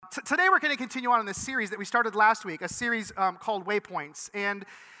Today we're going to continue on in this series that we started last week, a series called Waypoints. And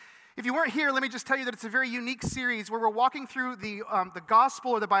if you weren't here, let me just tell you that it's a very unique series where we're walking through the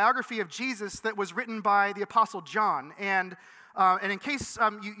gospel or the biography of Jesus that was written by the Apostle John. And in case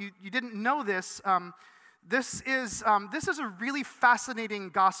you didn't know this, this is a really fascinating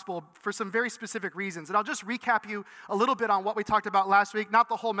gospel for some very specific reasons. And I'll just recap you a little bit on what we talked about last week. Not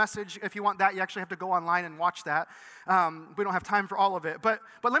the whole message. If you want that, you actually have to go online and watch that. We don't have time for all of it. But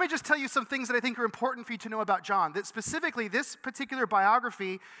let me just tell you some things that I think are important for you to know about John. That specifically, this particular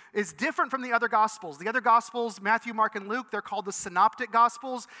biography is different from the other gospels. The other gospels, Matthew, Mark, and Luke, they're called the synoptic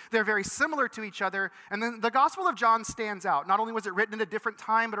gospels. They're very similar to each other. And then the gospel of John stands out. Not only was it written at a different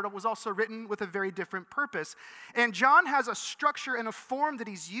time, but it was also written with a very different purpose. And John has a structure and a form that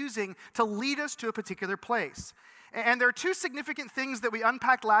he's using to lead us to a particular place. And there are two significant things that we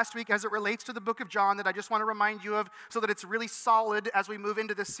unpacked last week as it relates to the book of John that I just want to remind you of so that it's really solid as we move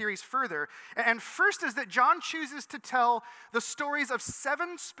into this series further. And first is that John chooses to tell the stories of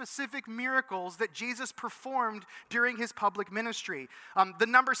 7 specific miracles that Jesus performed during his public ministry. The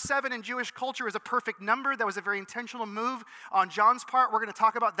number 7 in Jewish culture is a perfect number. That was a very intentional move on John's part. We're going to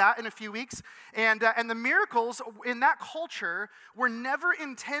talk about that in a few weeks. And the miracles in that culture were never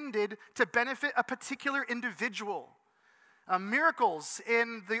intended to benefit a particular individual. Miracles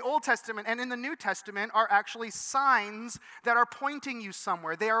in the Old Testament and in the New Testament are actually signs that are pointing you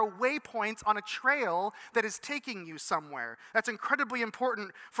somewhere. They are waypoints on a trail that is taking you somewhere. That's incredibly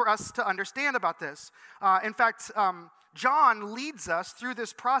important for us to understand about this. In fact, John leads us through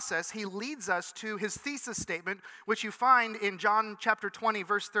this process. He leads us to his thesis statement, which you find in John chapter 20,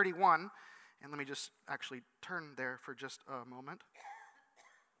 verse 31. And let me just actually turn there for just a moment.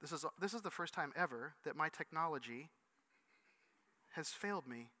 This is the first time ever that my technology has failed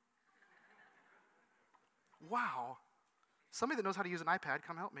me. Wow. Somebody that knows how to use an iPad,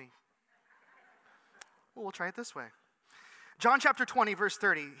 come help me. Well, we'll try it this way. John chapter 20, verse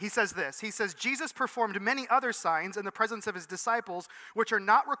 30, he says this. He says, Jesus performed many other signs in the presence of his disciples, which are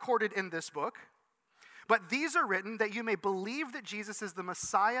not recorded in this book. But these are written that you may believe that Jesus is the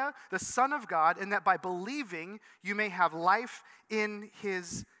Messiah, the Son of God, and that by believing you may have life in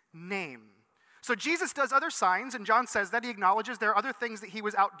his name. So Jesus does other signs, and John says that he acknowledges there are other things that he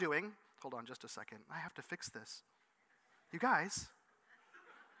was out doing. Hold on just a second. I have to fix this. You guys.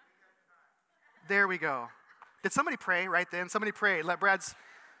 There we go. Did somebody pray right then? Somebody pray. Let Brad's.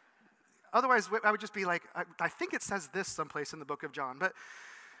 Otherwise, I would just be like, I think it says this someplace in the book of John, but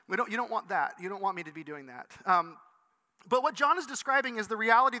you don't want that. You don't want me to be doing that. But what John is describing is the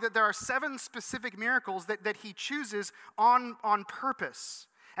reality that there are 7 specific miracles that he chooses on purpose.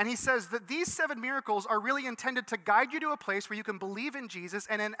 And he says that these 7 miracles are really intended to guide you to a place where you can believe in Jesus,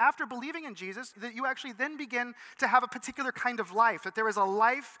 and then after believing in Jesus, that you actually then begin to have a particular kind of life, that there is a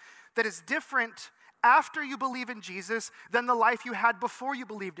life that is different after you believe in Jesus than the life you had before you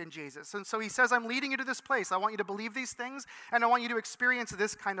believed in Jesus. And so he says, I'm leading you to this place. I want you to believe these things, and I want you to experience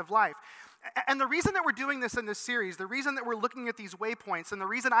this kind of life. And the reason that we're doing this in this series, the reason that we're looking at these waypoints, and the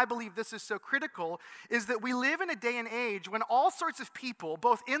reason I believe this is so critical, is that we live in a day and age when all sorts of people,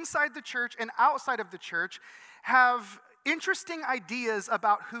 both inside the church and outside of the church, have interesting ideas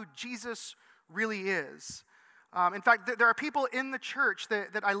about who Jesus really is. In fact, there are people in the church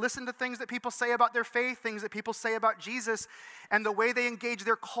that I listen to things that people say about their faith, things that people say about Jesus, and the way they engage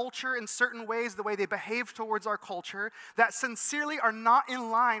their culture in certain ways, the way they behave towards our culture, that sincerely are not in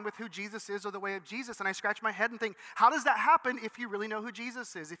line with who Jesus is or the way of Jesus. And I scratch my head and think, how does that happen if you really know who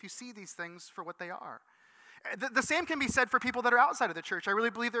Jesus is, if you see these things for what they are? The same can be said for people that are outside of the church. I really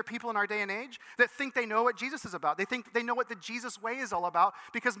believe there are people in our day and age that think they know what Jesus is about. They think they know what the Jesus way is all about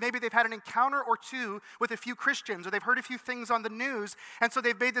because maybe they've had an encounter or two with a few Christians, or they've heard a few things on the news, and so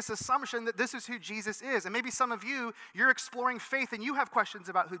they've made this assumption that this is who Jesus is. And maybe some of you, you're exploring faith and you have questions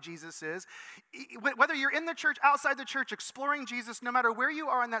about who Jesus is. Whether you're in the church, outside the church, exploring Jesus, no matter where you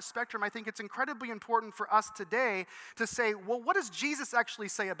are on that spectrum, I think it's incredibly important for us today to say, well, what does Jesus actually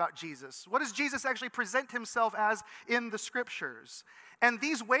say about Jesus? What does Jesus actually present himself as in the scriptures? And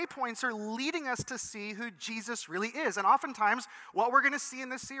these waypoints are leading us to see who Jesus really is. And oftentimes, what we're going to see in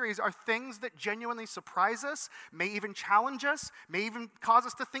this series are things that genuinely surprise us, may even challenge us, may even cause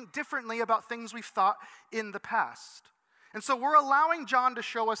us to think differently about things we've thought in the past. And so we're allowing John to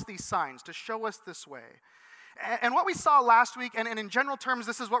show us these signs, to show us this way. And what we saw last week, and in general terms,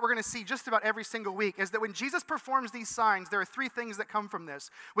 this is what we're going to see just about every single week, is that when Jesus performs these signs, there are three things that come from this.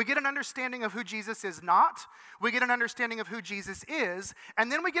 We get an understanding of who Jesus is not, we get an understanding of who Jesus is,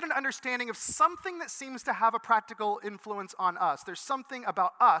 and then we get an understanding of something that seems to have a practical influence on us. There's something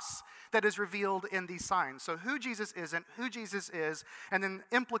about us that is revealed in these signs. So who Jesus isn't, who Jesus is, and then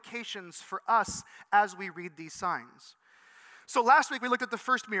implications for us as we read these signs. So last week we looked at the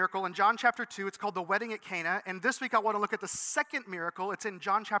first miracle in John chapter 2. It's called the wedding at Cana. And this week I want to look at the second miracle. It's in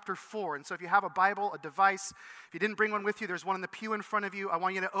John chapter 4. And so if you have a Bible, a device, if you didn't bring one with you, there's one in the pew in front of you. I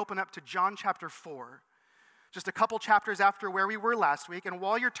want you to open up to John chapter 4. Just a couple chapters after where we were last week. And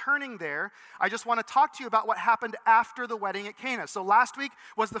while you're turning there, I just want to talk to you about what happened after the wedding at Cana. So last week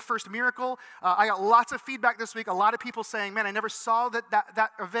was the first miracle. I got lots of feedback this week. A lot of people saying, man, I never saw that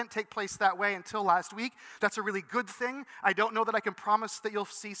event take place that way until last week. That's a really good thing. I don't know that I can promise that you'll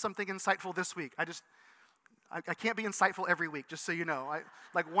see something insightful this week. I can't be insightful every week, just so you know.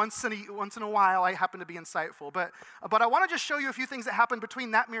 Once in a while, I happen to be insightful. But I want to just show you a few things that happened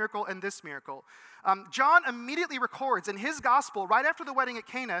between that miracle and this miracle. John immediately records in his gospel, right after the wedding at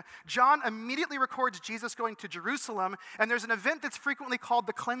Cana, John immediately records Jesus going to Jerusalem, and there's an event that's frequently called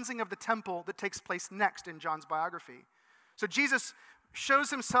the cleansing of the temple that takes place next in John's biography. So Jesus shows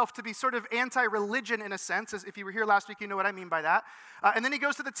himself to be sort of anti-religion in a sense. As if you were here last week, you know what I mean by that. And then he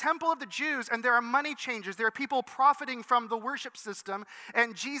goes to the temple of the Jews, and there are money changers. There are people profiting from the worship system,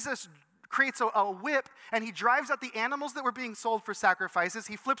 and Jesus creates a whip, and he drives out the animals that were being sold for sacrifices.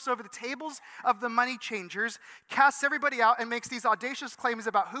 He flips over the tables of the money changers, casts everybody out, and makes these audacious claims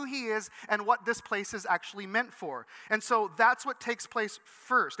about who he is and what this place is actually meant for. And so that's what takes place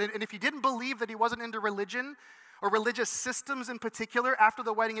first. And if you didn't believe that he wasn't into religion, or religious systems in particular, after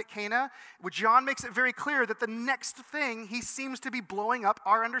the wedding at Cana, John makes it very clear that the next thing, he seems to be blowing up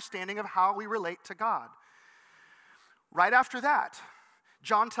our understanding of how we relate to God. Right after that,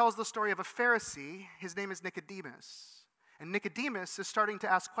 John tells the story of a Pharisee. His name is Nicodemus. And Nicodemus is starting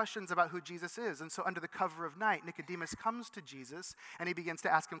to ask questions about who Jesus is. And so under the cover of night, Nicodemus comes to Jesus and he begins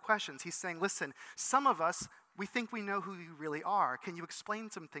to ask him questions. He's saying, listen, some of us, we think we know who you really are. Can you explain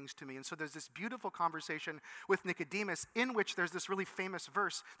some things to me? And so there's this beautiful conversation with Nicodemus in which there's this really famous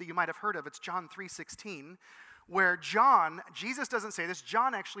verse that you might have heard of. It's John 3:16, where Jesus doesn't say this,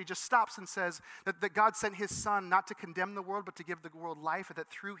 John actually just stops and says that God sent his son not to condemn the world, but to give the world life, and that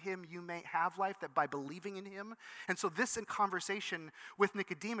through him you may have life, that by believing in him. And so this in conversation with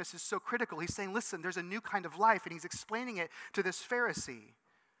Nicodemus is so critical. He's saying, listen, there's a new kind of life, and he's explaining it to this Pharisee.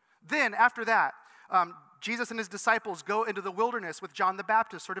 Then after that, Jesus and his disciples go into the wilderness with John the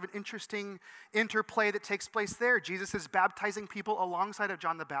Baptist, sort of an interesting interplay that takes place there. Jesus is baptizing people alongside of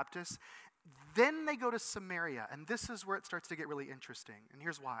John the Baptist. Then they go to Samaria, and this is where it starts to get really interesting, and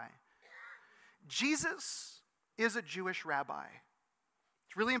here's why. Jesus is a Jewish rabbi.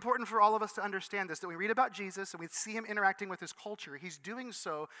 It's really important for all of us to understand this, that we read about Jesus and we see him interacting with his culture. He's doing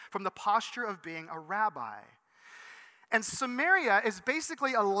so from the posture of being a rabbi. And Samaria is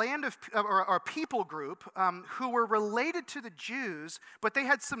basically a land of, or a people group who were related to the Jews, but they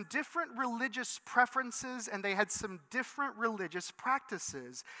had some different religious preferences and they had some different religious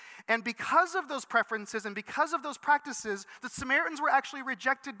practices. And because of those preferences and because of those practices, the Samaritans were actually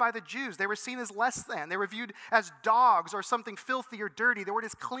rejected by the Jews. They were seen as less than. They were viewed as dogs or something filthy or dirty. They weren't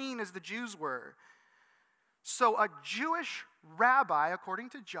as clean as the Jews were. So a Jewish rabbi,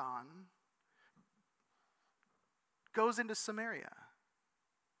 according to John, goes into Samaria.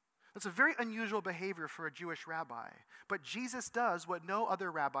 That's a very unusual behavior for a Jewish rabbi. But Jesus does what no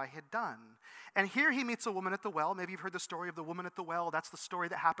other rabbi had done. And here he meets a woman at the well. Maybe you've heard the story of the woman at the well. That's the story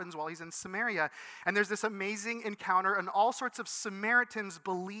that happens while he's in Samaria. And there's this amazing encounter, and all sorts of Samaritans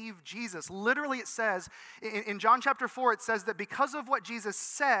believe Jesus. Literally it says, in John chapter 4, it says that because of what Jesus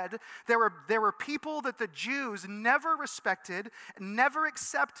said, there were people that the Jews never respected, never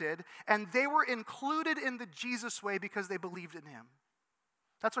accepted, and they were included in the Jesus way because they believed in him.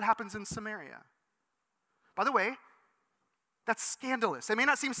 That's what happens in Samaria. By the way, that's scandalous. It may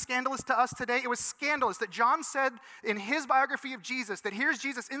not seem scandalous to us today. It was scandalous that John said in his biography of Jesus that here's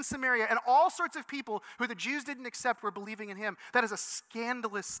Jesus in Samaria, and all sorts of people who the Jews didn't accept were believing in him. That is a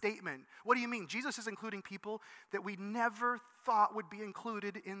scandalous statement. What do you mean? Jesus is including people that we never thought would be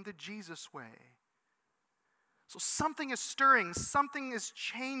included in the Jesus way. So something is stirring, something is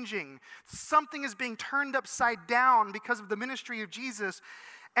changing, something is being turned upside down because of the ministry of Jesus.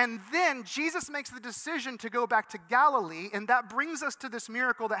 And then Jesus makes the decision to go back to Galilee, and that brings us to this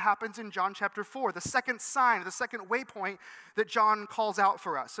miracle that happens in John chapter 4, the second sign, the second waypoint that John calls out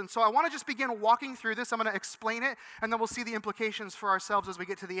for us. And so I want to just begin walking through this. I'm going to explain it, and then we'll see the implications for ourselves as we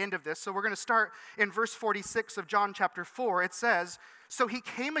get to the end of this. So we're going to start in verse 46 of John chapter 4. It says, "So he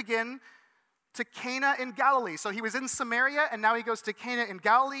came again to Cana in Galilee." So he was in Samaria, and now he goes to Cana in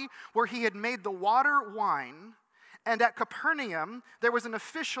Galilee, where he had made the water wine. And at Capernaum, there was an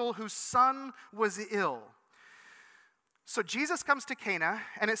official whose son was ill. So Jesus comes to Cana,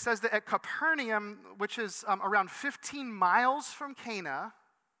 and it says that at Capernaum, which is around 15 miles from Cana,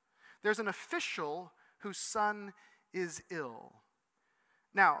 there's an official whose son is ill.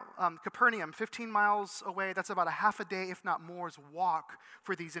 Now, Capernaum, 15 miles away, that's about a half a day, if not more's walk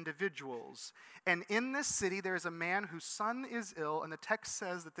for these individuals. And in this city, there's a man whose son is ill, and the text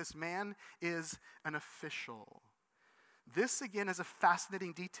says that this man is an official. This, again, is a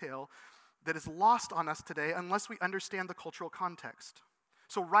fascinating detail that is lost on us today unless we understand the cultural context.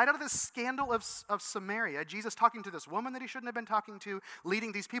 So right out of this scandal of Samaria, Jesus talking to this woman that he shouldn't have been talking to,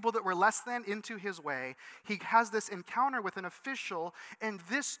 leading these people that were less than into his way, he has this encounter with an official, and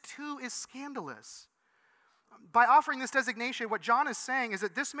this too is scandalous. By offering this designation, what John is saying is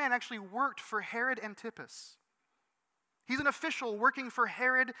that this man actually worked for Herod Antipas. He's an official working for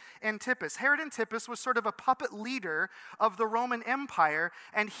Herod Antipas. Herod Antipas was sort of a puppet leader of the Roman Empire,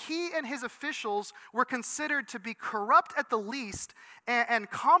 and he and his officials were considered to be corrupt at the least and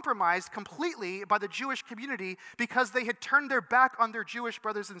compromised completely by the Jewish community because they had turned their back on their Jewish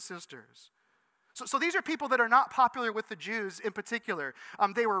brothers and sisters. So these are people that are not popular with the Jews in particular.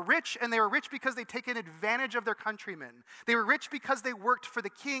 They were rich, and they were rich because they'd taken advantage of their countrymen. They were rich because they worked for the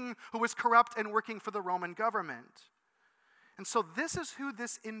king who was corrupt and working for the Roman government. And so this is who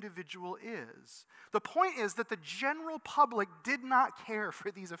this individual is. The point is that the general public did not care for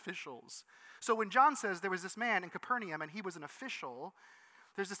these officials. So when John says there was this man in Capernaum and he was an official,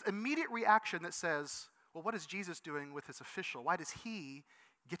 there's this immediate reaction that says, well, what is Jesus doing with this official? Why does he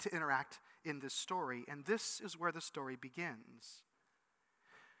get to interact in this story? And this is where the story begins.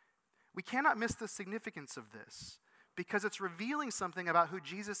 We cannot miss the significance of this because it's revealing something about who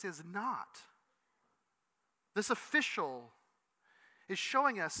Jesus is not. This official is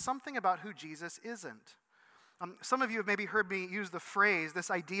showing us something about who Jesus isn't. Some of you have maybe heard me use the phrase, this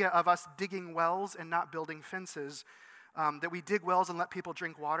idea of us digging wells and not building fences, that we dig wells and let people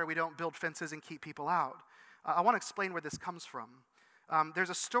drink water. We don't build fences and keep people out. I want to explain where this comes from.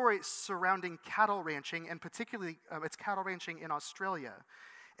 There's a story surrounding cattle ranching, and particularly it's cattle ranching in Australia.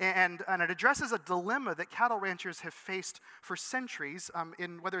 And it addresses a dilemma that cattle ranchers have faced for centuries,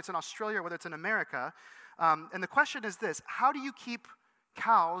 whether it's in Australia or whether it's in America. And the question is this: how do you keep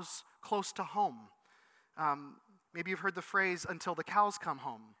cows close to home? Maybe you've heard the phrase, until the cows come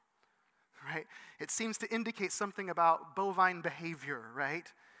home, right? It seems to indicate something about bovine behavior, right?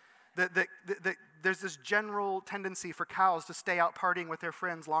 That there's this general tendency for cows to stay out partying with their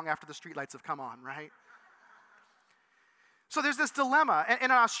friends long after the streetlights have come on, right? So there's this dilemma. And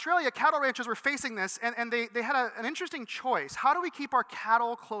in Australia, cattle ranchers were facing this, and they had an interesting choice. How do we keep our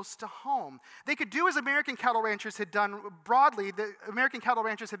cattle close to home? They could do as American cattle ranchers had done broadly. The American cattle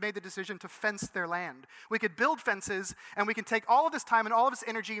ranchers had made the decision to fence their land. We could build fences, and we can take all of this time and all of this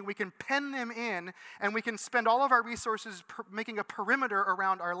energy, and we can pen them in, and we can spend all of our resources making a perimeter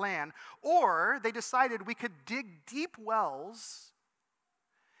around our land. Or they decided we could dig deep wells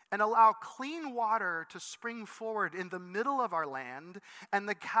and allow clean water to spring forward in the middle of our land, and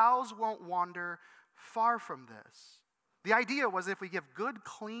the cows won't wander far from this. The idea was if we give good,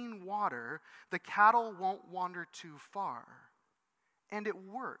 clean water, the cattle won't wander too far. And it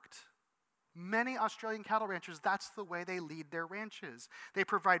worked. Many Australian cattle ranchers, that's the way they lead their ranches. They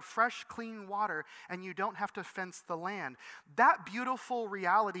provide fresh, clean water, and you don't have to fence the land. That beautiful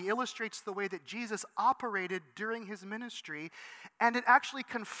reality illustrates the way that Jesus operated during his ministry, and it actually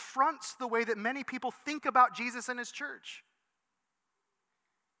confronts the way that many people think about Jesus and his church.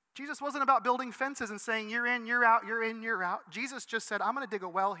 Jesus wasn't about building fences and saying, you're in, you're out, you're in, you're out. Jesus just said, I'm going to dig a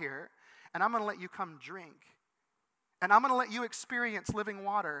well here, and I'm going to let you come drink. And I'm going to let you experience living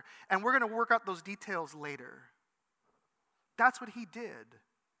water, and we're going to work out those details later. That's what he did.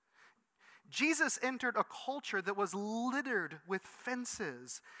 Jesus entered a culture that was littered with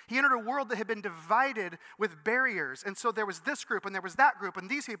fences. He entered a world that had been divided with barriers. And so there was this group, and there was that group, and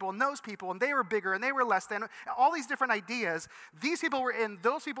these people, and those people, and they were bigger, and they were less than. All these different ideas. These people were in,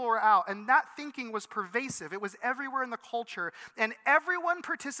 those people were out. And that thinking was pervasive. It was everywhere in the culture. And everyone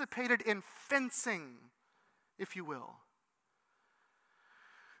participated in fencing, if you will.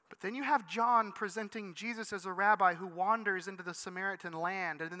 But Then you have John presenting Jesus as a rabbi who wanders into the Samaritan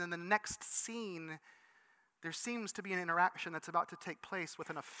land. And then in the next scene, there seems to be an interaction that's about to take place with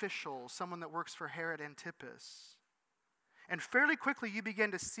an official, someone that works for Herod Antipas. And fairly quickly, you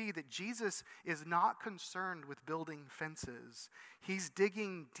begin to see that Jesus is not concerned with building fences. He's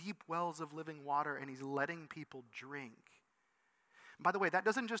digging deep wells of living water, and he's letting people drink. By the way, that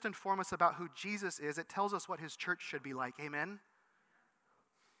doesn't just inform us about who Jesus is, it tells us what his church should be like. Amen?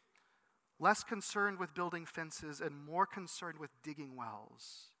 Less concerned with building fences and more concerned with digging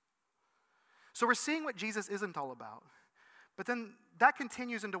wells. So we're seeing what Jesus isn't all about. But then that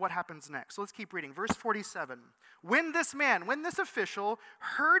continues into what happens next. So let's keep reading. Verse 47. When this official,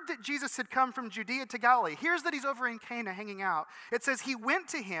 heard that Jesus had come from Judea to Galilee, here's that he's over in Cana hanging out. It says he went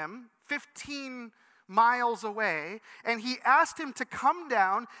to him 15 miles away, and he asked him to come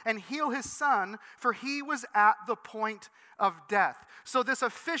down and heal his son, for he was at the point of death. So this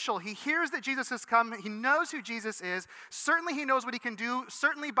official, he hears that Jesus has come, he knows who Jesus is, certainly he knows what he can do,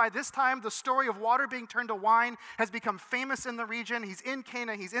 certainly by this time the story of water being turned to wine has become famous in the region. He's in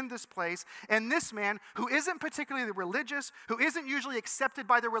Cana, he's in this place, and this man, who isn't particularly religious, who isn't usually accepted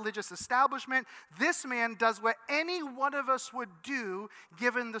by the religious establishment, this man does what any one of us would do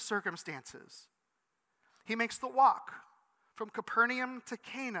given the circumstances. He makes the walk from Capernaum to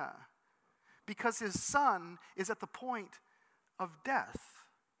Cana because his son is at the point of death.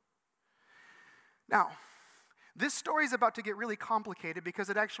 Now, this story is about to get really complicated because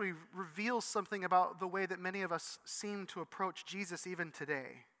it actually reveals something about the way that many of us seem to approach Jesus even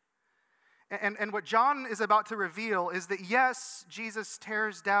today. And what John is about to reveal is that, yes, Jesus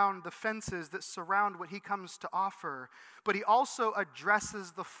tears down the fences that surround what he comes to offer, but he also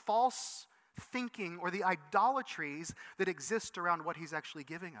addresses the false thinking or the idolatries that exist around what he's actually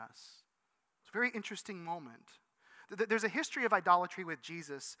giving us. It's a very interesting moment. There's a history of idolatry with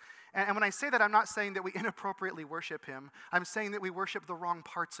Jesus, and when I say that, I'm not saying that we inappropriately worship him. I'm saying that we worship the wrong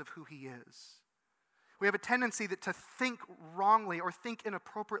parts of who he is. We have a tendency to think wrongly or think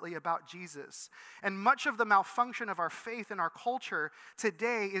inappropriately about Jesus. And much of the malfunction of our faith in our culture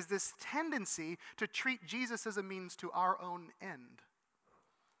today is this tendency to treat Jesus as a means to our own end.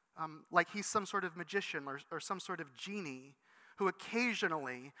 Like he's some sort of magician or some sort of genie who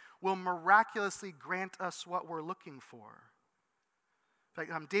occasionally will miraculously grant us what we're looking for. In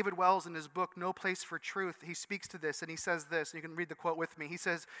fact, David Wells in his book, No Place for Truth, he speaks to this and he says this, and you can read the quote with me. He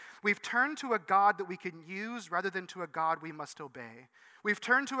says, "We've turned to a God that we can use rather than to a God we must obey. We've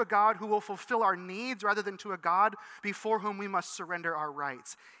turned to a God who will fulfill our needs rather than to a God before whom we must surrender our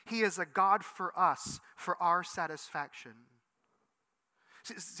rights. He is a God for us, for our satisfaction."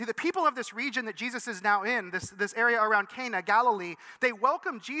 See, the people of this region that Jesus is now in, this area around Cana, Galilee, they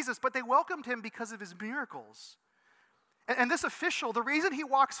welcomed Jesus, but they welcomed him because of his miracles. And this official, the reason he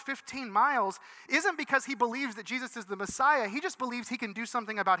walks 15 miles isn't because he believes that Jesus is the Messiah. He just believes he can do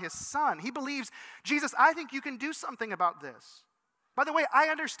something about his son. He believes, Jesus, I think you can do something about this. By the way, I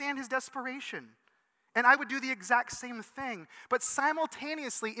understand his desperation. And I would do the exact same thing. But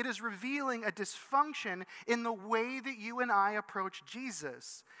simultaneously, it is revealing a dysfunction in the way that you and I approach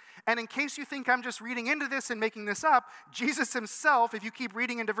Jesus. And in case you think I'm just reading into this and making this up, Jesus himself, if you keep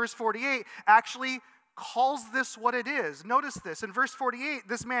reading into verse 48, actually calls this what it is. Notice this. In verse 48,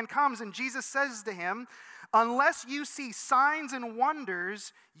 this man comes and Jesus says to him, "Unless you see signs and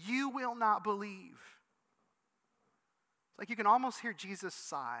wonders, you will not believe." It's like you can almost hear Jesus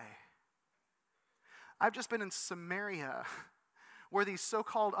sigh. I've just been in Samaria where these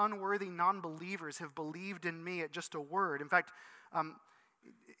so-called unworthy non-believers have believed in me at just a word. In fact,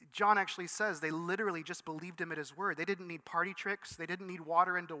 John actually says they literally just believed him at his word. They didn't need party tricks. They didn't need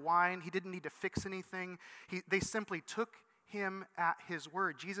water into wine. He didn't need to fix anything. They simply took him at his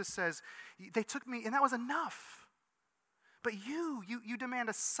word. Jesus says, they took me, and that was enough. But you demand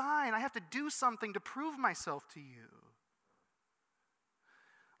a sign. I have to do something to prove myself to you.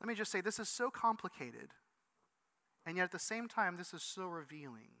 Let me just say, this is so complicated, and yet at the same time, this is so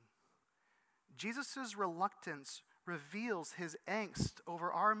revealing. Jesus' reluctance reveals his angst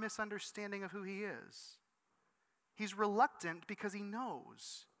over our misunderstanding of who he is. He's reluctant because he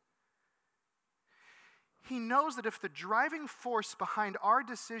knows. He knows that if the driving force behind our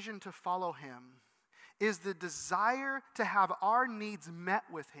decision to follow him is the desire to have our needs met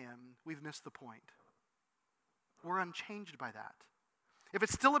with him, we've missed the point. We're unchanged by that. If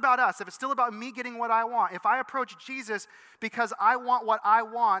it's still about us, if it's still about me getting what I want, if I approach Jesus because I want what I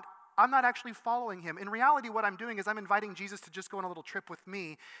want, I'm not actually following him. In reality, what I'm doing is I'm inviting Jesus to just go on a little trip with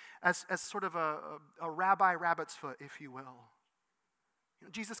me as sort of a rabbi rabbit's foot, if you will.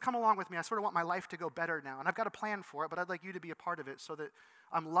 Jesus, come along with me. I sort of want my life to go better now. And I've got a plan for it, but I'd like you to be a part of it so that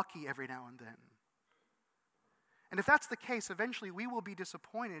I'm lucky every now and then. And if that's the case, eventually we will be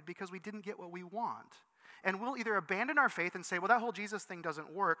disappointed because we didn't get what we want. And we'll either abandon our faith and say, well, that whole Jesus thing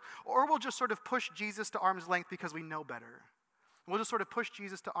doesn't work, or we'll just sort of push Jesus to arm's length because we know better. We'll just sort of push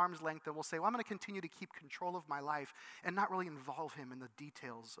Jesus to arm's length and we'll say, well, I'm going to continue to keep control of my life and not really involve him in the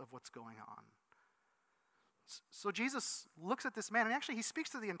details of what's going on. So Jesus looks at this man, and actually he speaks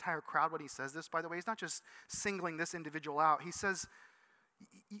to the entire crowd when he says this, by the way. He's not just singling this individual out. He says,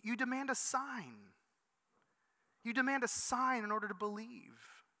 you demand a sign. You demand a sign in order to believe.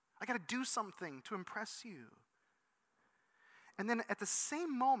 I got to do something to impress you. And then at the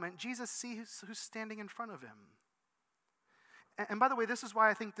same moment, Jesus sees who's standing in front of him. And by the way, this is why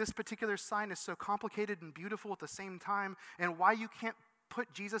I think this particular sign is so complicated and beautiful at the same time, and why you can't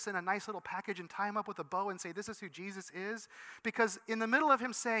put Jesus in a nice little package and tie him up with a bow and say, this is who Jesus is. Because in the middle of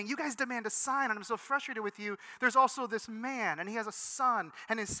him saying, you guys demand a sign, and I'm so frustrated with you, there's also this man, and he has a son,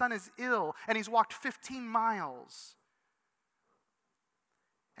 and his son is ill, and he's walked 15 miles.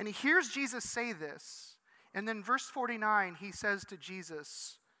 And he hears Jesus say this, and then verse 49, he says to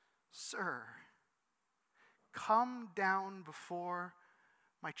Jesus, Sir, come down before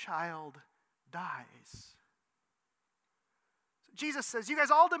my child dies. So Jesus says, you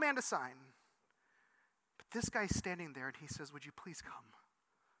guys all demand a sign. But this guy's standing there and he says, would you please come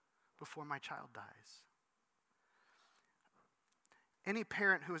before my child dies? Any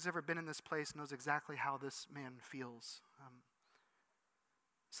parent who has ever been in this place knows exactly how this man feels.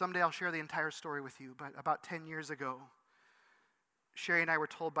 Someday I'll share the entire story with you, but about 10 years ago, Sherry and I were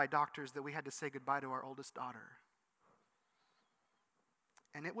told by doctors that we had to say goodbye to our oldest daughter.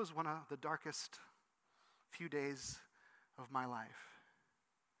 And it was one of the darkest few days of my life.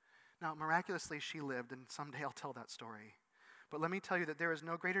 Now, miraculously, she lived, and someday I'll tell that story. But let me tell you that there is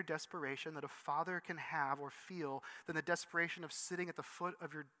no greater desperation that a father can have or feel than the desperation of sitting at the foot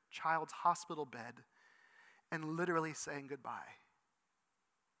of your child's hospital bed and literally saying goodbye.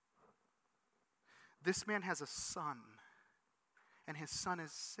 This man has a son, and his son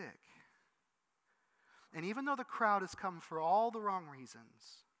is sick. And even though the crowd has come for all the wrong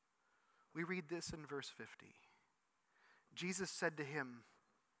reasons, we read this in verse 50. Jesus said to him,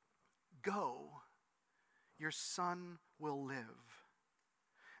 go, your son will live.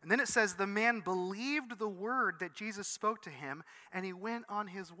 And then it says, the man believed the word that Jesus spoke to him, and he went on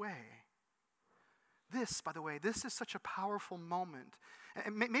his way. This, by the way, this is such a powerful moment.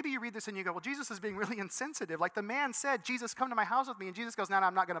 And maybe you read this and you go, well, Jesus is being really insensitive. Like the man said, Jesus, come to my house with me. And Jesus goes, no,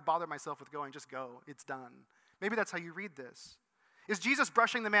 I'm not going to bother myself with going. Just go. It's done. Maybe that's how you read this. Is Jesus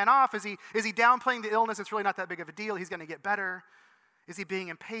brushing the man off? Is he downplaying the illness? It's really not that big of a deal. He's going to get better. Is he being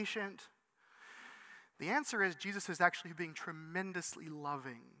impatient? The answer is Jesus is actually being tremendously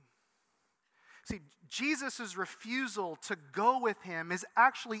loving. See, Jesus' refusal to go with him is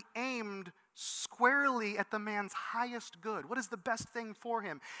actually aimed squarely at the man's highest good. What is the best thing for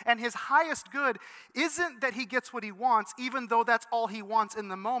him? And his highest good isn't that he gets what he wants, even though that's all he wants in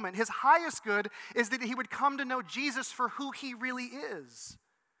the moment. His highest good is that he would come to know Jesus for who he really is.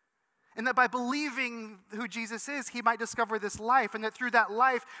 And that by believing who Jesus is, he might discover this life, and that through that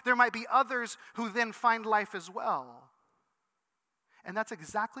life, there might be others who then find life as well. And that's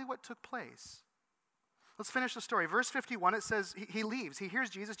exactly what took place. Let's finish the story. Verse 51, it says he leaves. He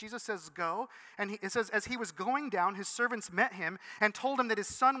hears Jesus. Jesus says, go. And it says, as he was going down, his servants met him and told him that his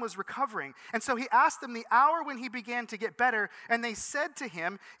son was recovering. And so he asked them the hour when he began to get better. And they said to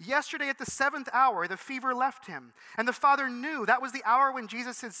him, yesterday at the 7th hour, the fever left him. And the father knew that was the hour when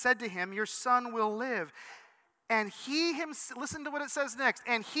Jesus had said to him, your son will live. And he himself, listen to what it says next.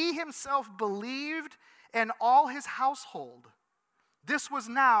 And he himself believed, and all his household. This was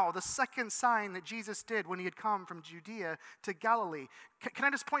now the second sign that Jesus did when he had come from Judea to Galilee. Can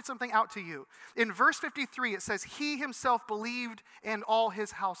I just point something out to you? In verse 53, it says, he himself believed and all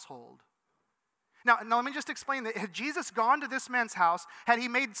his household. Now, let me just explain that. Had Jesus gone to this man's house, had he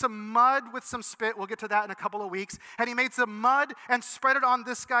made some mud with some spit, we'll get to that in a couple of weeks, had he made some mud and spread it on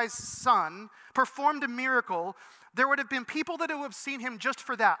this guy's son, performed a miracle, there would have been people that would have seen him just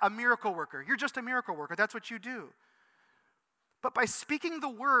for that, a miracle worker. You're just a miracle worker. That's what you do. But by speaking the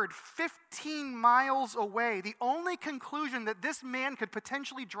word 15 miles away, the only conclusion that this man could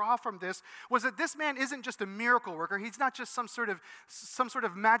potentially draw from this was that this man isn't just a miracle worker. He's not just some sort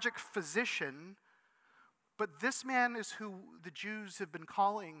of magic physician, but this man is who the Jews have been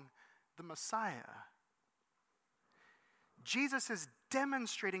calling the Messiah. Jesus is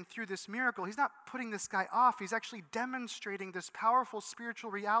demonstrating through this miracle. He's not putting this guy off. He's actually demonstrating this powerful spiritual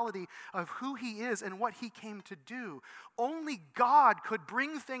reality of who he is and what he came to do. Only God could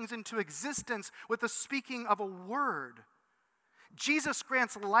bring things into existence with the speaking of a word. Jesus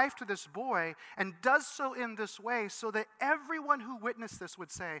grants life to this boy and does so in this way so that everyone who witnessed this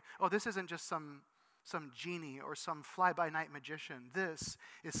would say, oh, this isn't just some genie or some fly-by-night magician. This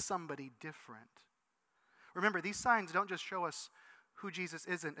is somebody different. Remember, these signs don't just show us who Jesus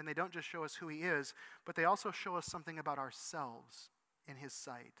isn't, and they don't just show us who he is, but they also show us something about ourselves in his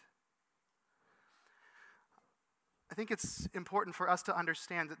sight. I think it's important for us to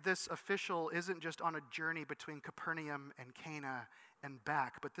understand that this official isn't just on a journey between Capernaum and Cana and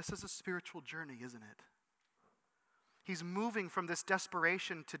back, but this is a spiritual journey, isn't it? He's moving from this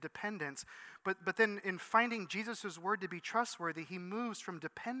desperation to dependence, but then in finding Jesus' word to be trustworthy, he moves from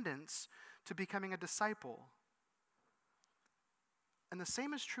dependence to becoming a disciple. And the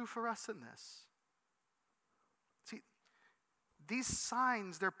same is true for us in this. See, these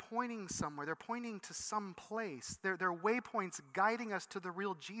signs, they're pointing somewhere. They're pointing to some place. They're waypoints guiding us to the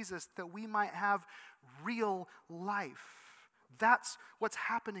real Jesus that we might have real life. That's what's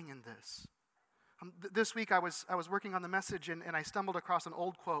happening in this. This week I was working on the message and I stumbled across an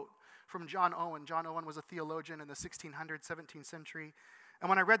old quote from John Owen. John Owen was a theologian in the 1600s, 17th century. And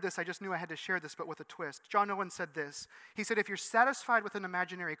when I read this, I just knew I had to share this, but with a twist. John Owen said this. He said, if you're satisfied with an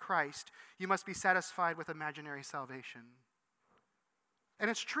imaginary Christ, you must be satisfied with imaginary salvation. And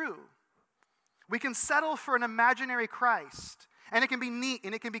it's true. We can settle for an imaginary Christ, and it can be neat,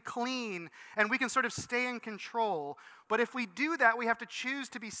 and it can be clean, and we can sort of stay in control. But if we do that, we have to choose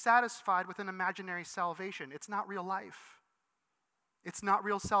to be satisfied with an imaginary salvation. It's not real life. It's not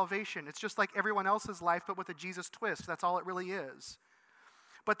real salvation. It's just like everyone else's life, but with a Jesus twist. That's all it really is.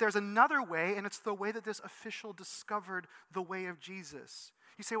 But there's another way, and it's the way that this official discovered the way of Jesus.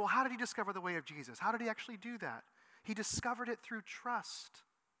 You say, well, how did he discover the way of Jesus? How did he actually do that? He discovered it through trust.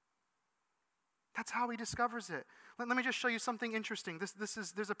 That's how he discovers it. Let me just show you something interesting.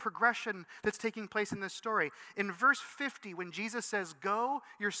 There's a progression that's taking place in this story. In verse 50, when Jesus says, go,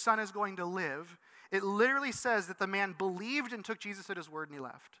 your son is going to live, it literally says that the man believed and took Jesus at his word and he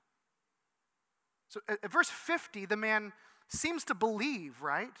left. So at verse 50, the man seems to believe,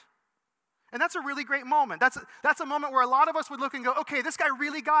 right? And that's a really great moment. That's a moment where a lot of us would look and go, okay, this guy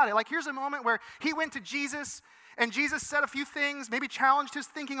really got it. Like here's a moment where he went to Jesus and Jesus said a few things, maybe challenged his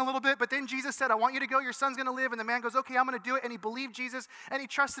thinking a little bit, but then Jesus said, I want you to go, your son's going to live. And the man goes, okay, I'm going to do it. And he believed Jesus and he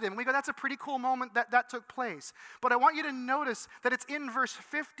trusted him. And we go, that's a pretty cool moment that took place. But I want you to notice that it's in verse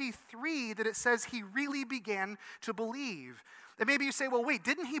 53 that it says he really began to believe. And maybe you say, well, wait,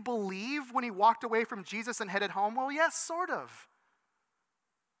 didn't he believe when he walked away from Jesus and headed home? Well, yes, sort of.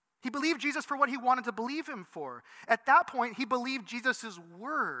 He believed Jesus for what he wanted to believe him for. At that point, he believed Jesus'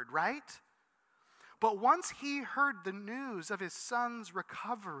 word, right? But once he heard the news of his son's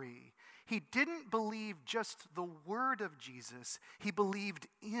recovery, he didn't believe just the word of Jesus. He believed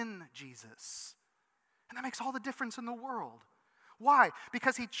in Jesus. And that makes all the difference in the world. Why?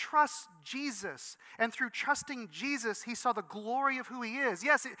 Because he trusts Jesus. And through trusting Jesus, he saw the glory of who he is.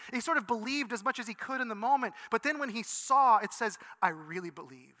 Yes, he sort of believed as much as he could in the moment. But then when he saw, it says, I really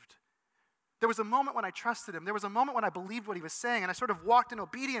believed. There was a moment when I trusted him. There was a moment when I believed what he was saying, and I sort of walked in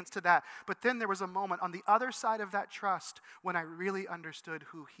obedience to that. But then there was a moment on the other side of that trust when I really understood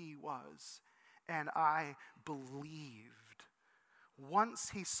who he was, and I believed. Once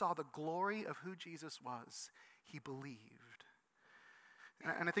he saw the glory of who Jesus was, he believed.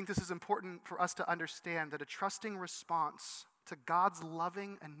 And I think this is important for us to understand that a trusting response to God's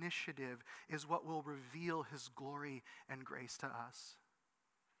loving initiative is what will reveal his glory and grace to us.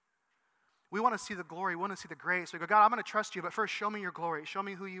 We want to see the glory, we want to see the grace. We go, God, I'm going to trust you, but first show me your glory. Show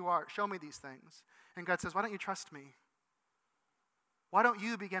me who you are. Show me these things. And God says, why don't you trust me? Why don't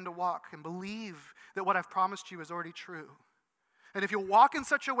you begin to walk and believe that what I've promised you is already true? And if you walk in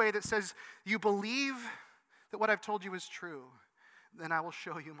such a way that says you believe that what I've told you is true, then I will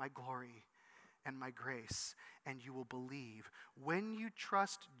show you my glory and my grace, and you will believe. When you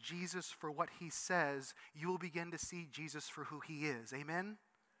trust Jesus for what he says, you will begin to see Jesus for who he is. Amen?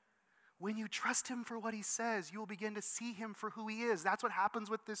 When you trust him for what he says, you will begin to see him for who he is. That's what happens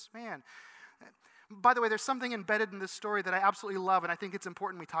with this man. By the way, there's something embedded in this story that I absolutely love, and I think it's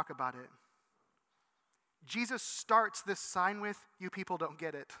important we talk about it. Jesus starts this sign with, you people don't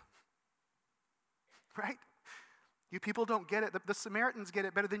get it. Right? You people don't get it. The Samaritans get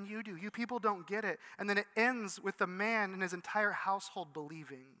it better than you do. You people don't get it. And then it ends with the man and his entire household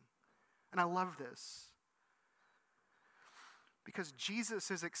believing. And I love this. Because Jesus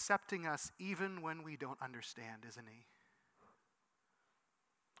is accepting us even when we don't understand, isn't he?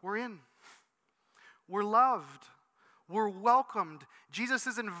 We're in. We're loved. We're welcomed. Jesus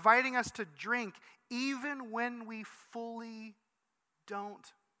is inviting us to drink even when we fully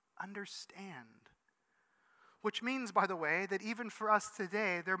don't understand. Which means, by the way, that even for us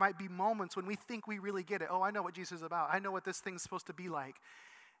today, there might be moments when we think we really get it. Oh, I know what Jesus is about. I know what this thing's supposed to be like.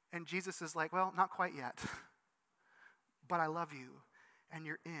 And Jesus is like, well, not quite yet. But I love you, and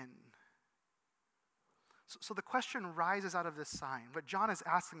you're in. So the question rises out of this sign. What John is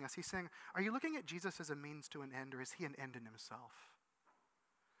asking us, he's saying, are you looking at Jesus as a means to an end, or is he an end in himself?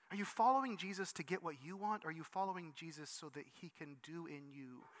 Are you following Jesus to get what you want, or are you following Jesus so that he can do in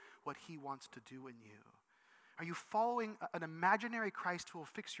you what he wants to do in you? Are you following an imaginary Christ who will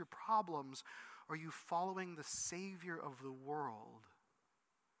fix your problems, or are you following the Savior of the world?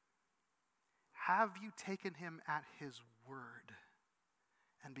 Have you taken him at his word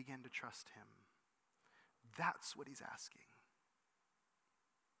and begin to trust him? That's what he's asking.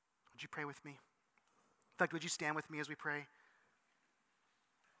 Would you pray with me? In fact, would you stand with me as we pray?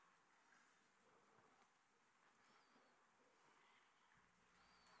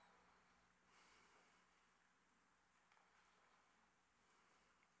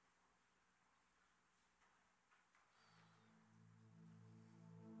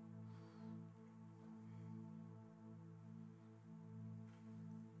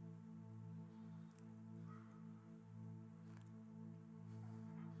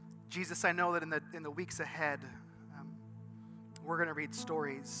 Jesus, I know that in the weeks ahead, we're going to read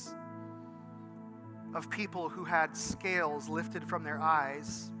stories of people who had scales lifted from their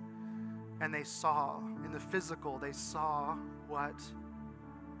eyes, and they saw, in the physical, they saw what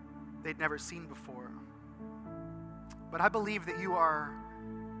they'd never seen before. But I believe that you are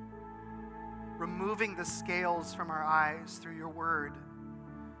removing the scales from our eyes through your word,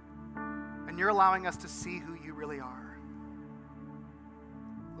 and you're allowing us to see who you really are.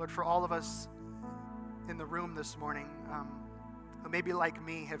 Lord, for all of us in the room this morning, who maybe like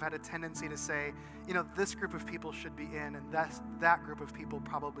me have had a tendency to say, this group of people should be in, and that group of people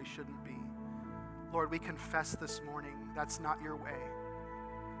probably shouldn't be. Lord, we confess this morning that's not your way.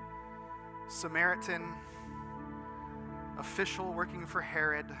 Samaritan, official working for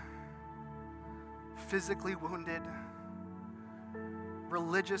Herod, physically wounded,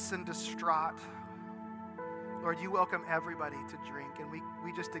 religious and distraught. Lord, you welcome everybody to drink, and we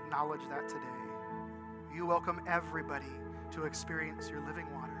just acknowledge that today. You welcome everybody to experience your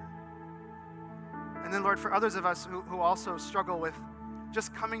living water. And then, Lord, for others of us who also struggle with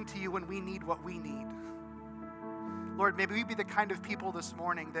just coming to you when we need what we need, Lord, maybe we be the kind of people this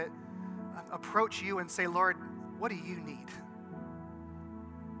morning that approach you and say, Lord, what do you need?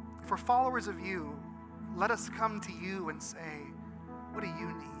 If we're followers of you, let us come to you and say, what do you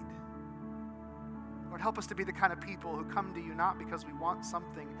need? Lord, help us to be the kind of people who come to you not because we want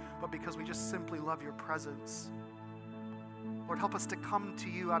something, but because we just simply love your presence. Lord, help us to come to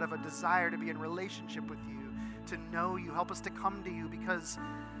you out of a desire to be in relationship with you, to know you. Help us to come to you because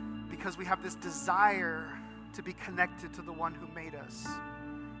we have this desire to be connected to the one who made us.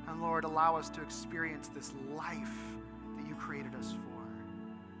 And Lord, allow us to experience this life that you created us for.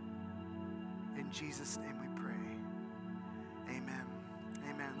 In Jesus' name we pray. Amen.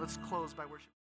 Amen. Let's close by worshiping.